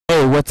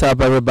what's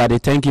up, everybody?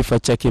 Thank you for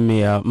checking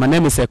me out. My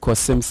name is Ekow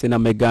Simpson.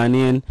 I'm a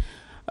Ghanaian,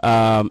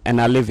 and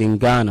I live in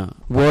Ghana.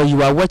 Well,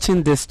 you are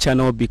watching this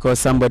channel because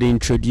somebody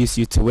introduced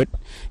you to it.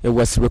 It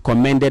was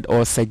recommended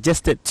or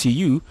suggested to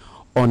you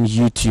on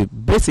YouTube.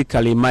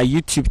 Basically, my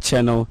YouTube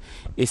channel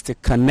is to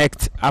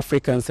connect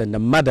Africans in the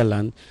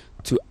motherland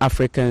to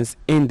Africans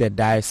in the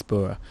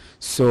diaspora.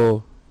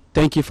 So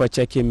thank you for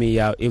checking me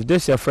out. If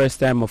this is your first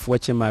time of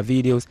watching my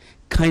videos,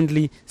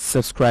 kindly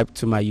subscribe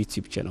to my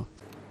YouTube channel.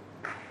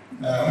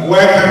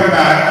 Welcome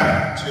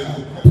back to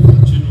the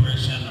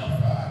continuation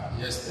of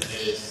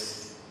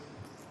yesterday's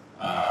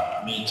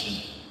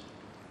meeting.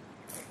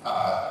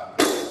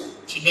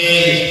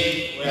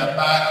 Today we are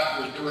back,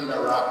 we're doing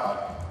the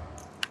wrap-up.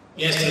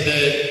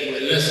 Yesterday we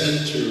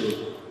listened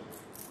to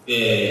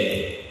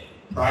the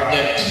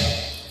project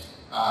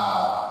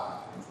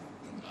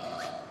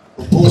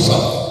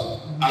proposal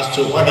as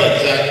to what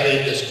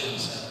exactly this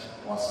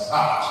concept was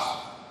about.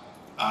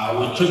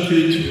 We took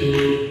you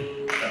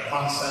through the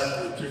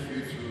concept, we took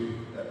you through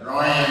the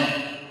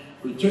drawing,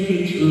 we took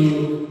you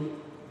through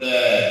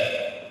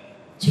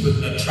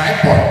the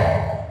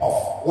tripod of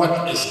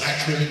what is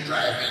actually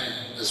driving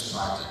this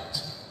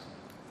project.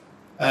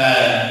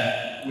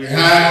 We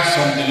had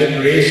some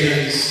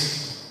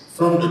deliberations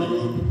from the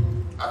group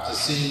after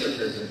seeing the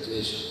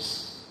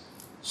presentations.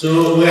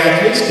 So we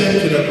at least came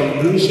to the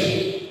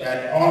conclusion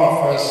that all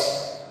of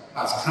us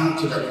has come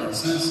to the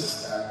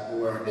consensus that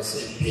we were on the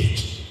same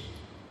page.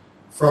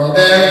 From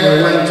there,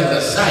 we went to the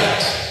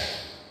site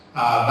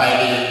by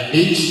the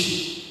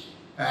beach,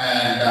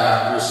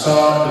 and we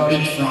saw the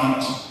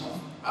beachfront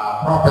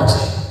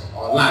property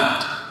or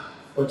land,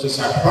 which is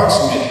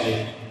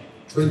approximately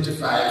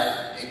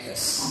 25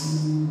 acres.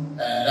 And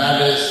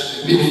that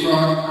is the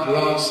beachfront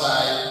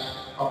alongside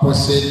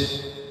opposite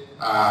St.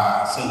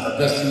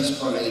 Augustine's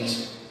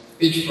College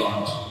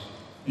beachfront,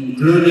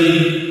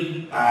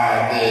 including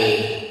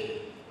the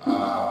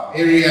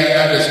area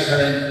that is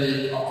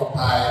currently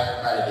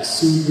occupied by the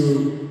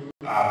Sudu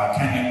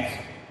mechanic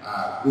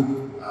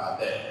group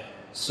there.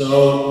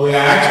 So we are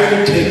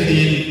actually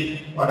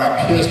taking what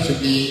appears to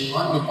be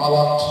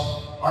undeveloped,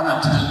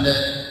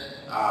 unattended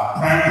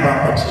prime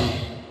property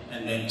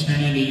and then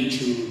turning it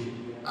into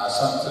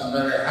something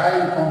very high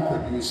income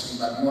producing,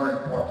 but more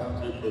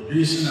importantly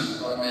producing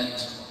employment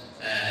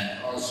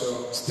and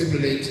also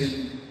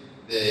stimulating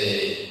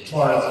the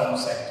tourism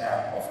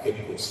sector of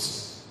Cape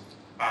Coast.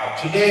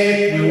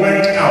 Today we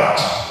went out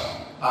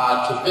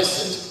to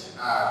visit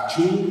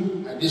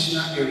two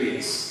additional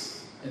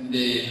areas in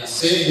the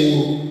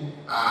Asebu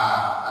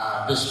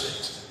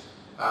district.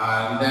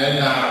 And then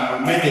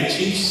we met the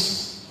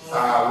chiefs. We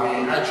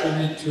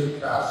actually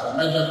took some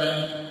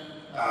measurement,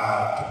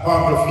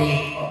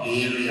 topography of the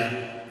area.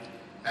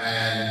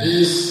 And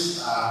this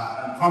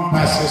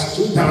encompasses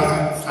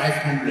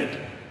 2,500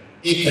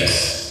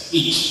 acres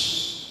each.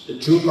 The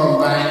two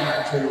combined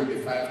actually will be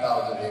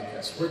 5,000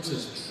 acres, which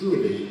is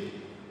truly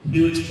a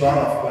huge plot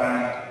of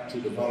land to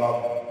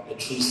develop a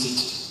true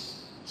city.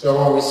 So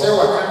when we say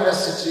Wakanda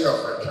City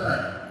of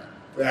Return,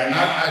 we are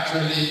not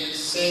actually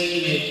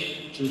saying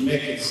it to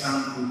make it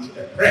sound good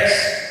to the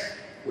press.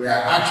 We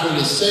are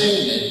actually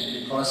saying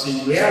it because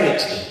in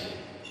reality,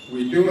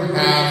 we do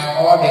have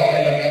all the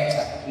elements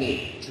at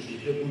play to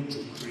be able to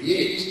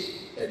create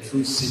a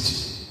true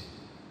city.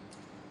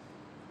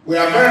 We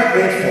are very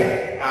grateful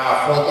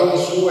for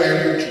those who were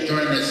able to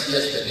join us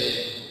yesterday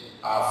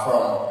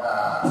from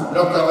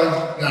local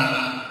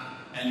Ghana,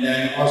 and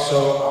then also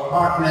our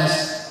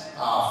partners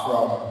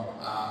from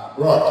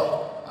abroad,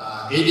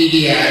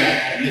 ADDI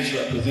and its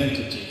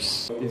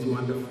representatives. These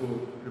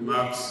wonderful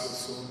remarks,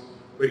 also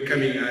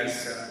welcoming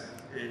us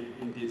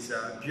in this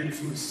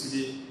beautiful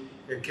city,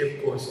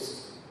 Cape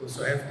Coast.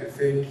 Also, I have to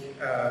thank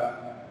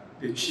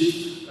the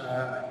chief,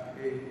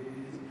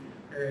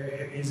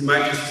 His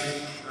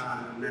Majesty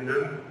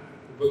Nana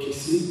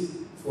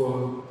Bokisi,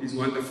 for this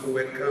wonderful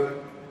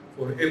welcome,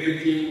 for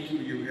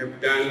everything you have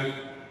done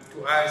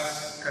to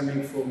us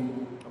coming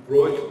from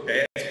abroad,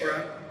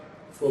 diaspora,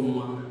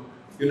 from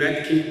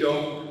United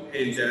Kingdom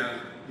and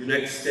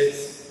United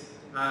States.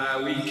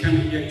 We come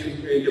here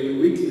and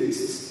we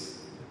witness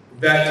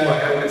that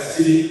Wakanda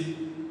City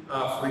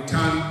of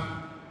Return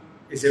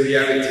is a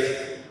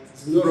reality.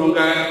 It's no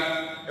longer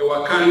a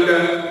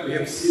Wakanda we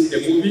have seen the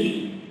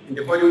movie in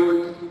the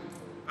Hollywood.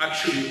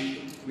 Actually,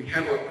 we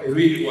have a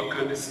real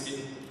Wakanda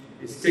City.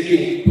 It's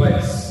taking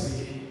place.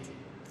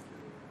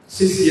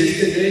 Since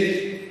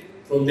yesterday,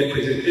 from the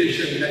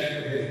presentation that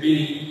has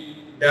been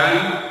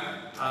done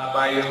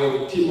by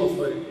our team of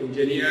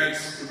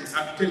engineers and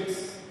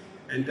architects,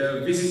 and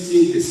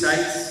visiting the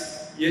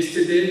sites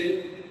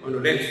yesterday on the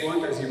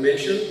lakefront, as you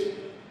mentioned,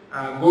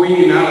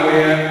 going now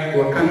where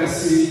Wakanda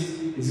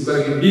City is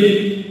going to be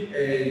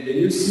built, the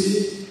new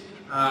city,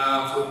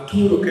 for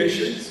two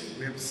locations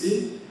we have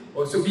seen.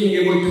 Also being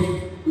able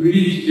to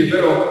really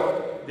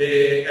develop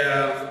the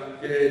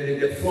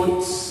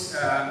fronts,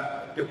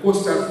 the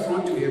coastal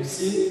front we have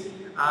seen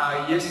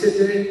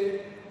yesterday.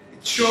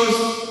 It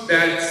shows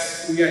that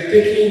we are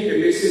taking a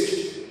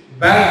message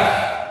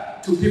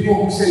back to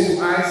people who send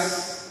to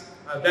us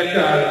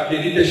that the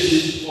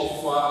leadership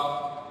of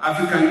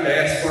African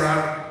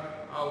Diaspora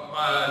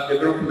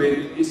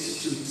Development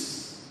Institute,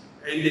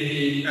 and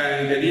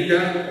the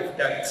leader of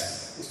that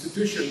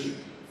institution,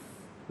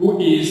 who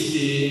is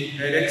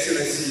Her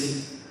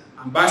Excellency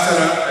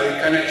Ambassador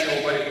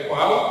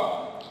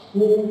Ekow,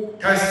 who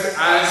tasked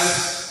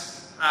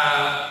us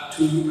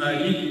to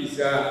lead these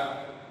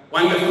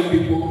wonderful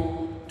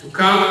people to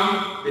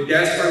come, the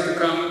diaspora to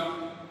come,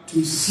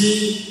 to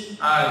see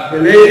the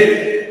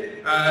land,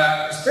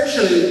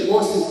 especially,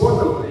 most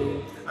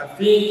importantly, I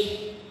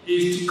think,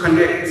 is to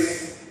connect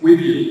with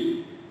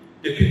you,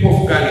 the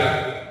people of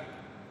Ghana.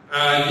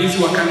 This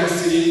Wakanda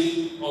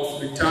City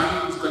of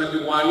Return is going to be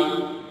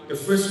the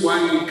first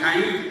one in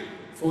kind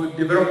for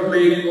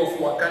development of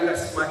Wakanda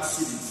smart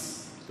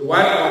cities. The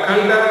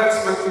Wakanda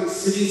smart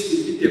cities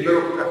will be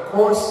developed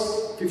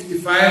across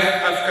 55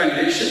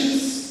 African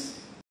nations.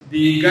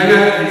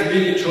 Ghana has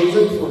been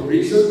chosen for a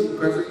reason,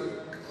 because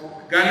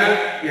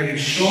Ghana, we have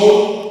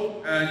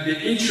shown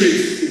the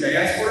interest in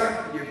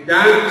diaspora. We have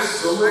done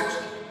so much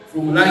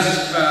from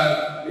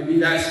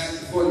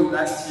before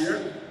last year,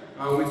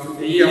 with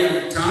the year of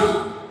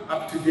return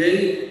up to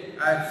date.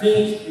 I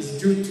think it's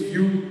due to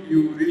you.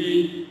 You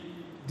really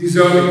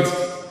deserve it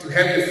to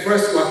have the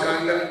first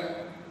Wakanda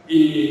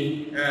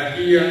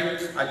here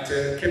at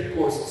Cape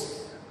Coast.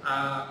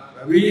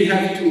 I really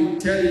have to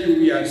tell you,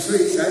 we are so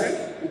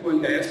excited, people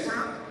in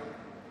diaspora.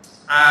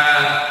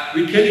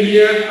 We came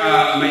here,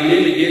 my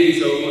name again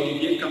is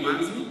Olivier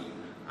Kamanzi.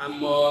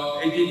 I'm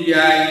ADDI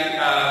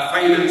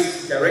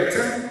Finance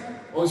Director,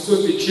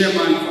 also the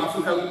Chairman of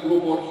African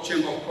Global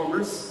Chamber of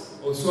Commerce.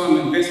 Also, I'm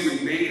an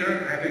investment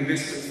banker. I have an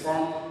investment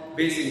firm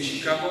based in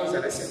Chicago as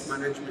an asset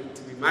management.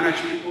 We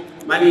manage people,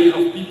 money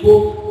of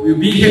people. We'll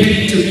be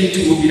happy to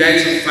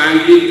mobilize your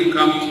funding to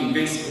come to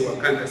invest in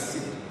Wakanda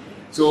City.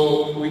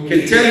 So we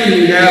can tell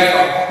you we have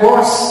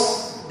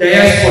across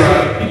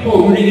diaspora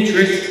people really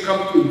interested to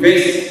come to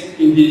invest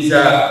in these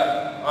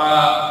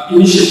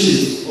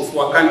initiatives of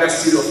Wakanda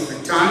City of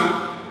Return.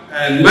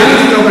 Money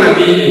is not going to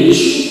be an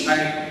issue. I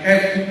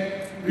have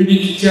really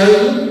to tell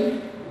you.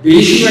 The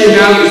issue right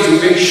now is to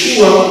make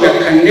sure we are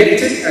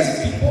connected as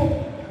people,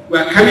 we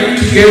are coming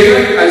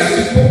together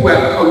as people, we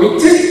are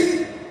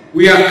committed,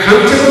 we are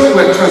accountable,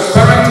 we are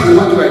transparent in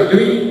what we are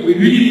doing, we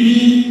really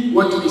mean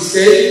what we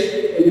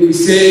say, and we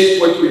say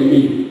what we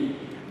mean.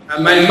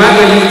 And my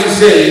mother used to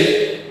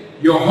say,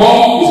 your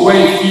home is where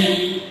you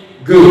feel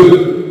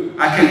good.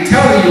 I can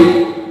tell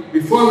you,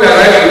 before we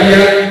arrived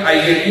here, I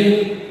had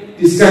been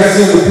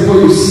discussing with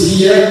people you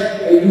see here,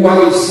 and you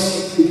want to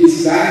see in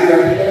this land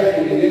here,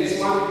 and the next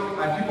one.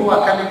 People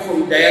are coming from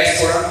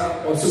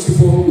diaspora, also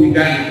people in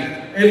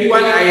Ghana.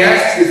 Everyone I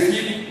asked to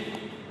feel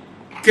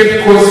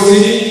Cape Coast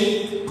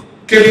City,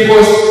 Cape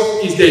Coast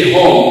is their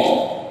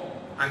home.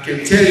 I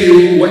can tell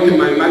you what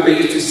my mother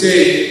used to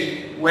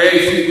say, where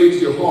if you go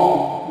to your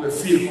home, you will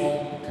feel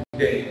home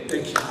today.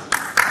 Thank you.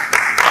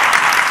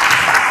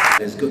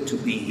 It's good to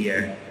be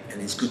here,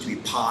 and it's good to be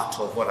part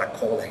of what I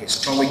call a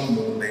historic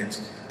moment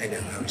and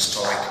a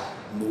historic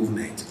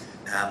movement.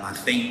 I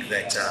think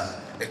that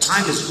the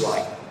time is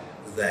right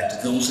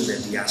that those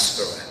in the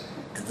diaspora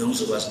and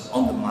those of us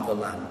on the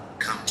motherland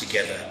come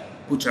together,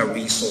 put our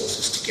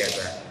resources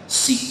together,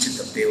 seek to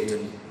the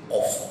building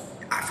of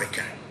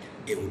Africa.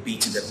 It will be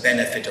to the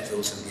benefit of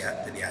those in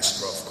the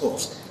diaspora, of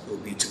course. It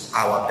will be to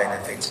our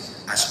benefit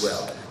as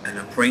well. And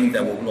I'm praying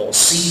that we will all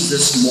seize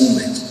this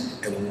moment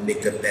and we'll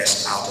make the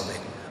best out of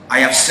it. I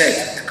have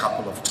said a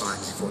couple of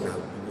times before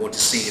now, we want to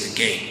say it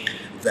again,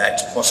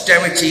 that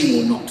posterity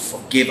will not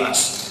forgive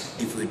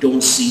us if we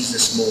don't seize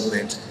this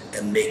moment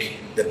and make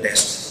the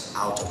best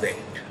out of it.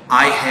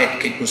 I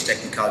head Cape Coast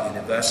Technical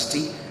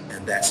University,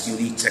 and that's the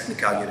only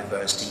technical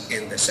university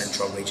in the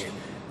central region.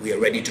 We are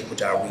ready to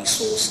put our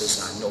resources,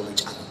 our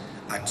knowledge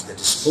at the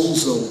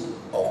disposal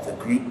of the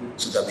group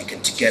so that we can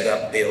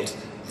together build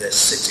this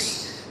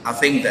city. I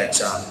think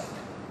that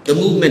the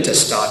movement has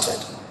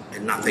started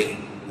and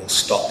nothing will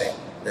stop it.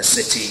 The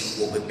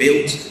city will be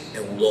built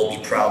and we'll all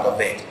be proud of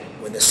it.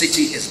 When the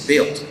city is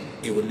built,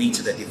 it will lead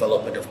to the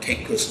development of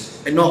Cape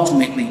Coast and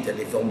ultimately the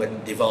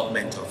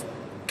development of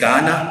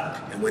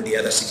Ghana. And when the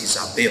other cities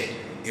are built,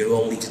 it will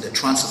all lead to the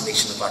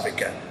transformation of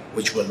Africa,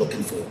 which we're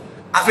looking for.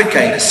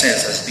 Africa, in a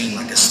sense, has been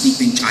like a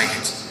sleeping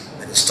giant,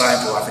 but it's time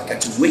for Africa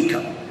to wake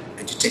up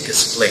and to take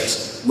its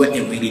place where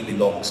it really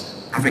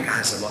belongs. Africa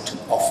has a lot to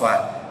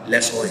offer.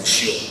 Let's all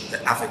ensure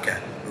that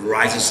Africa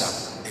rises up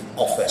and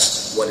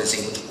offers what it's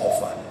able to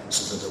offer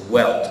so that the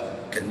world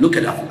can look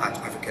at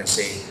Africa and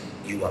say,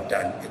 you have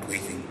done a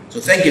great thing. So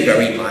thank you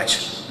very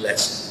much.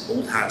 Let's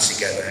hold hands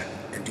together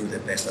and do the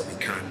best that we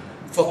can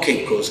for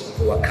Cape Coast,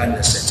 for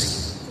Wakanda City,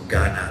 for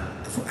Ghana,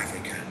 and for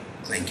Africa.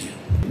 Thank you.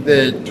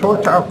 The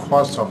total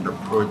cost of the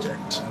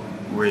project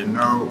we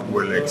know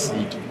will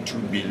exceed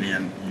 $2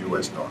 billion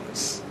US.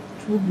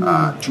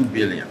 $2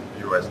 billion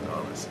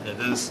US. It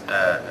is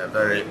a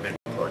very big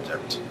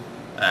project,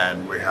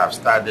 and we have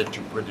started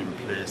to put in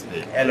place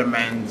the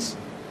elements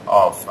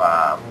of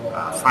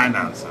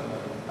financing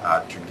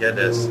to get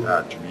us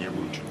to be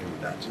able to do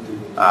that.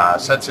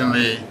 that.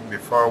 Certainly,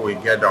 before we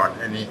get on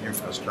any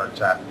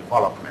infrastructure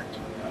development,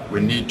 we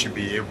need to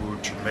be able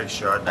to make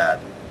sure that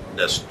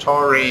the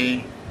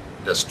story,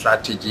 the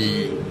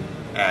strategy,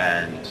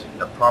 and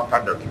the proper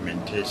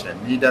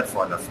documentation needed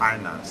for the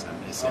financing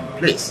is in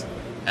place.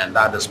 And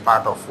that is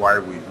part of why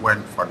we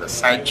went for the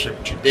site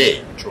trip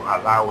today, to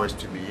allow us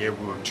to be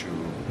able to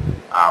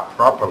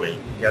properly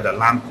get the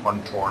land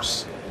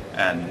contours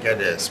and get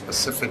the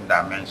specific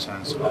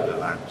dimensions of the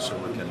land so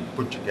we can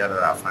put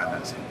together our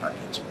financing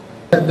package.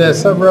 There are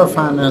several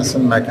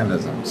financing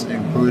mechanisms,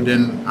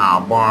 including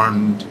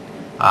bond,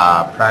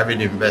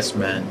 private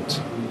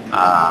investment,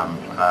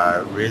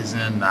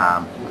 raising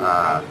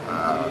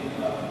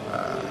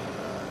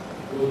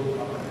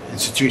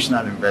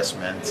institutional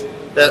investment.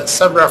 There are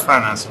several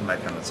financing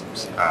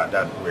mechanisms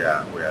that we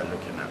are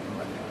looking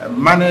at.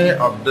 Money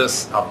of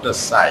this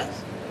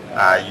size,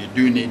 you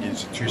do need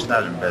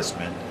institutional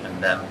investment,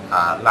 and then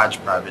large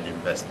private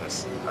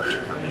investors have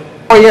to come in.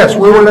 Oh yes,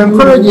 we will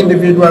encourage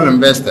individual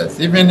investors,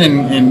 even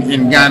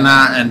in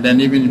Ghana, and then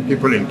even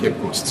people in Cape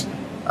Coast.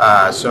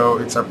 So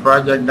it's a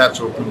project that's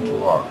open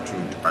to all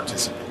to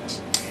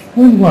participate.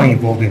 Who are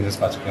involved in this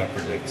particular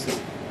project?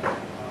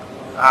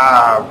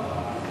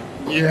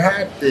 You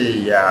had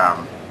the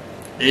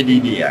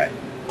ADDI,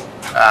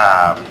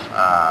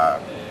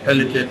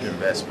 Pelican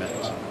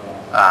Investment,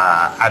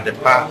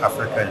 Adepa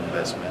Africa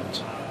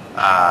Investment,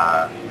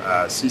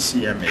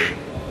 CCMA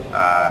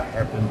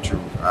helping to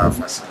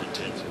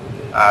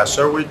facilitate.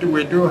 So we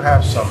do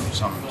have some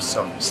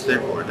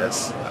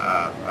stakeholders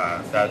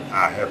that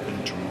are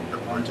helping to move the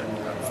project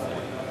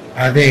forward.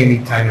 Are there any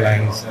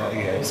timelines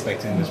you're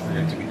expecting this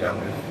project to be done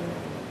with?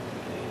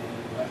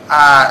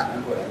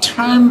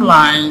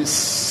 Timelines,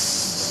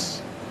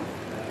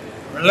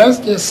 let's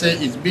just say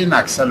it's been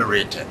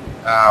accelerated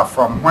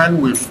from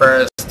when we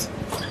first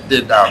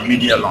did our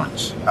media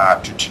launch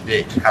to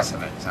today, as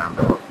an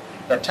example.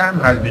 The time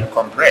has been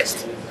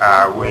compressed.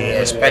 We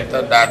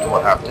expected that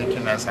would have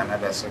taken us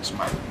another 6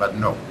 months, but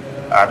no.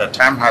 The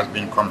time has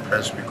been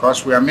compressed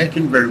because we are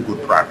making very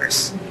good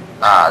progress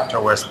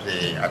towards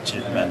the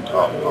achievement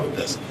of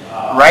this.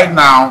 Right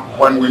now,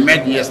 when we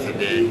met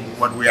yesterday,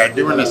 what we are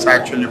doing is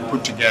actually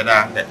put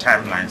together the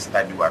timelines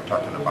that you are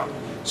talking about.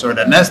 So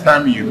the next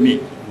time we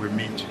meet, we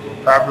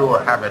probably will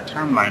have a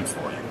timeline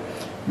for you.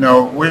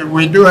 No,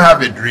 we do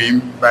have a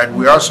dream, but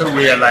we also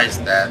realize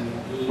that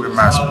we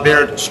must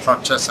build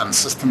structures and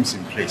systems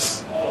in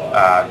place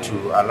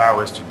to allow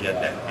us to get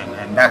there.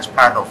 And that's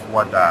part of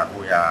what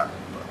we are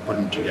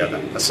putting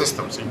together, the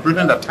systems,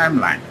 including the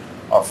timeline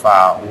of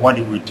what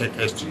it will take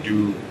us to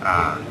do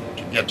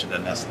to get to the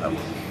next level.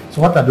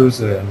 So what are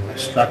those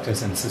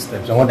structures and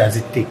systems, and what does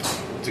it take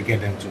to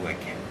get them to work?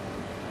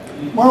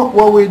 Well,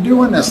 what we're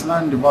doing is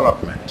land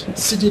development,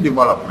 city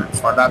development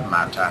for that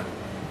matter.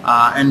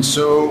 And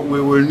so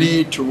we will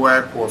need to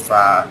work with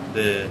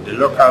the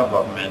local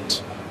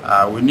government.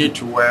 We need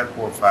to work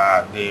with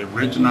the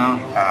regional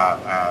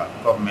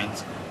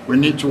government. We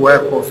need to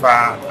work with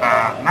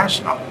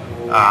national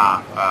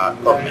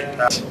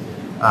government.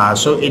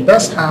 So it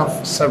does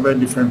have several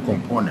different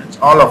components,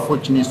 all of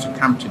which needs to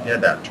come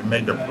together to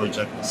make the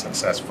project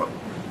successful.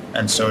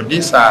 And so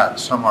these are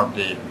some of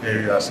the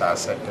various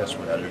sectors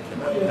we are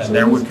looking at. And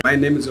then my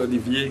name is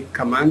Olivier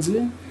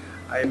Kamanzi.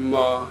 I'm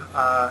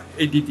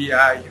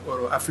ADDI,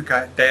 or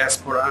Africa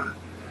Diaspora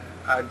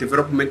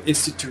Development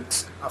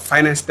Institute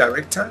Finance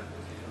Director,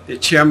 the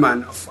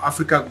Chairman of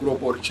Africa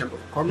Global Chamber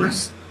of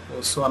Commerce.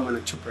 Also, I'm an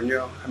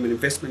entrepreneur. I'm an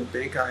investment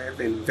banker. I have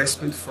an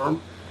investment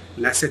firm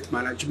in asset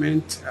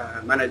management,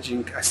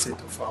 managing asset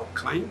of our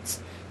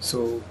clients.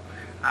 So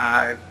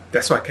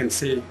that's what I can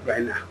say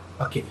right now.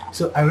 Okay,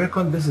 so I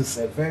reckon this is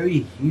a very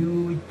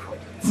huge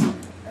project,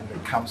 and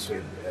it comes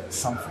with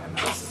some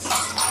finances.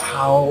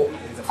 How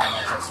is the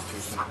financial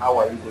situation? How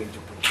are you going to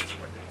put this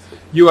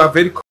project? You are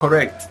very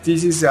correct.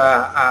 This is the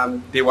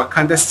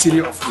Wakanda City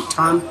of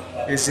Return.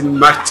 Is a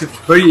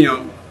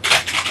multi-billion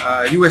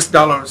US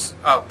dollars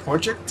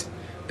project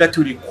that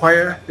will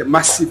require the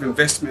massive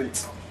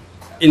investment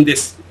in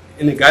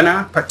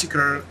Ghana,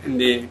 particularly in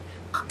the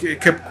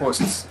Cape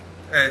Coast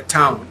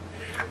town.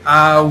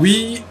 As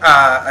we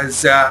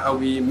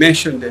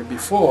mentioned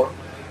before,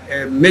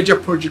 a major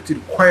project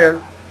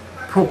requires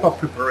proper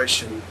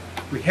preparation.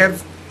 We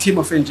have a team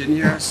of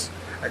engineers,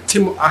 a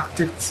team of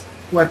architects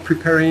who are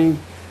preparing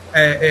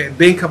a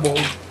bankable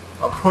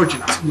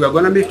project. We are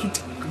going to make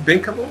it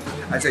bankable.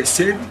 As I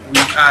said, we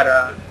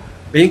are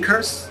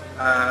bankers.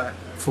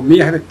 For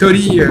me, I have 30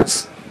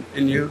 years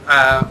in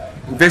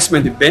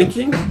investment in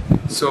banking.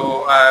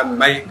 So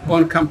my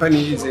own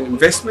company is in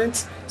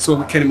investments, so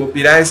we can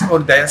mobilize all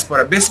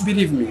diaspora. Best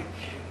believe me,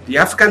 the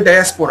African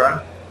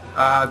diaspora,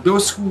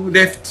 those who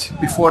left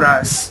before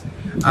us,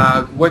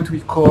 what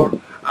we call,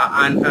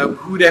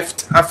 who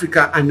left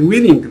Africa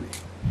unwillingly,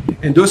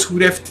 and those who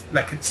left,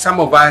 like some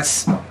of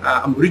us,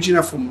 I'm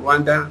original from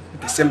Rwanda,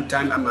 at the same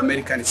time I'm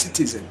American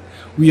citizen.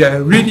 We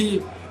are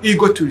really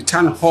eager to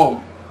return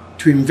home,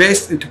 to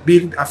invest and to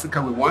build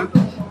Africa we want,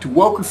 to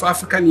work with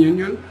African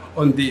Union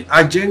on the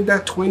Agenda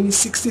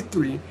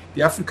 2063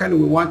 The African,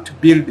 we want to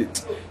build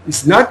it.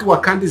 It's not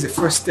Wakanda is the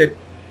first step,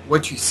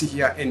 what you see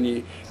here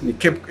in the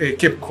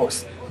Cape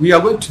Coast. We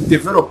are going to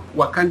develop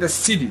Wakanda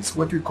cities,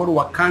 what we call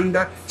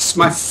Wakanda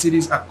smart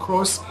cities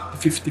across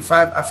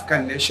 55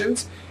 African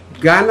nations.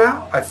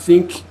 Ghana, I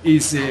think,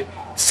 is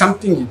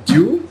something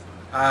due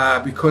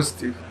because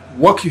the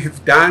work you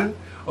have done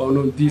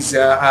on this,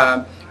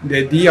 the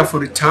idea for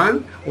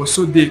return,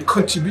 also the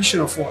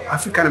contribution of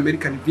African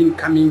American being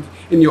coming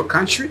in your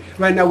country.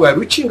 Right now we are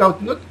reaching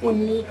out not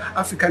only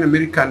African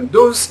American,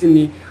 those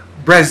in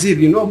Brazil.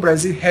 You know,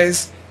 Brazil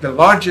has the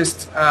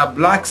largest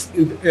blacks,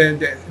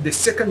 the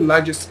second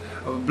largest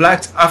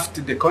blacks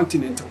after the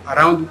continent,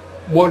 around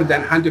more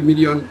than 100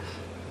 million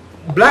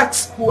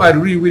blacks who are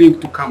really willing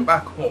to come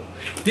back home.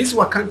 This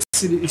Wakanda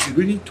city is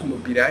really to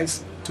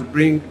mobilize, to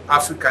bring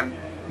African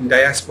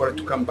diaspora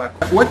to come back.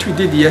 What we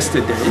did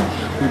yesterday,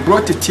 we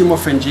brought a team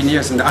of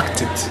engineers and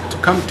architects to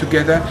come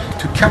together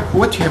to cap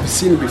what you have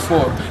seen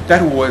before.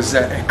 That was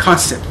a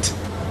concept.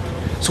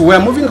 So we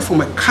are moving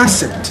from a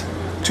concept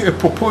to a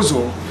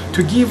proposal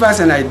to give us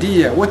an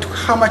idea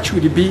how much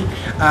would it be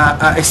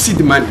a seed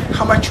money,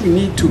 how much we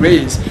need to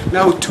raise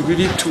now to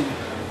really to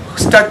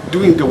start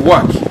doing the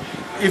work,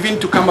 even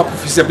to come up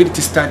with feasibility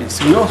studies.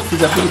 You know,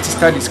 feasibility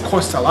studies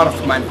cost a lot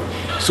of money.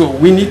 So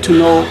we need to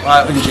know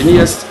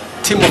engineers,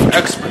 team of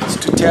experts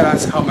to tell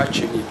us how much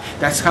you need.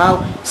 That's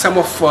how some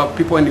of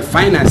people in the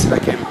finance,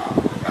 like him,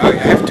 I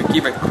have to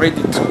give a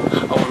credit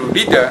to our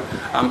leader,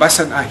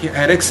 Ambassador,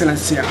 Her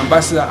Excellency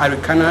Ambassador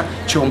Arikana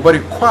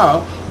Chombori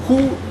Kwao,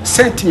 who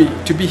sent me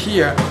to be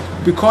here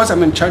because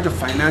I'm in charge of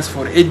finance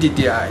for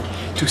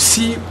ADDI, to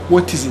see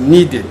what is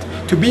needed,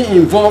 to be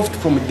involved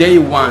from day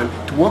one,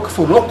 to work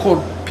for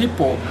local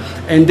people,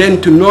 and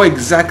then to know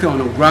exactly on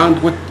the ground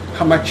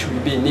how much will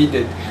be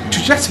needed,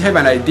 to just have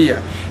an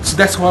idea. So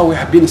that's why we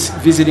have been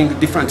visiting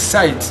different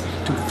sites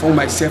for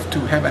myself to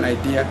have an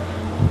idea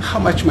how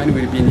much money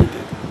will be needed.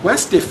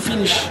 Once they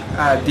finish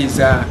this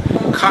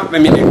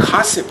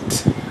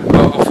concept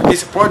of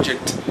this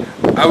project,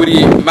 I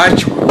will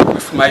match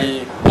with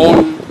my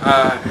own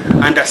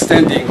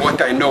understanding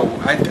what I know.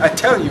 I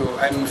tell you,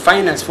 I'm in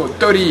finance for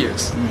 30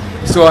 years.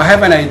 So I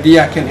have an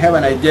idea, I can have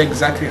an idea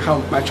exactly how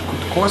much it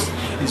could cost.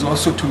 Is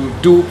also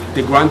to do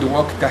the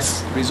groundwork.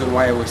 That's the reason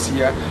why I was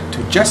here,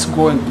 to just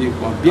go and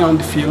be on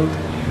the field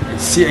and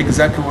see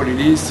exactly what it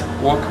is,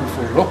 work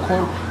with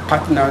local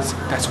partners.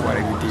 That's what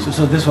I did.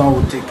 So this one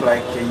would take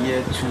like a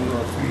year, 2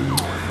 or 3,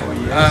 4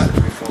 years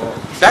before?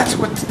 That's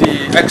what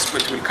the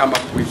expert will come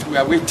up with. We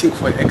are waiting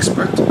for an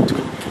expert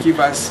to give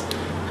us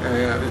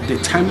the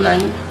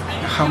timeline,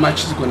 how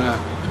much it's going to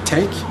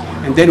take,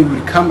 and then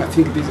we will come. I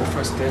think this is the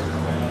first step.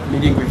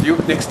 Meeting with you.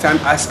 Next time,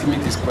 ask me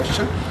this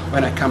question.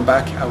 When I come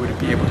back, I will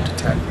be able to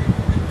tell you.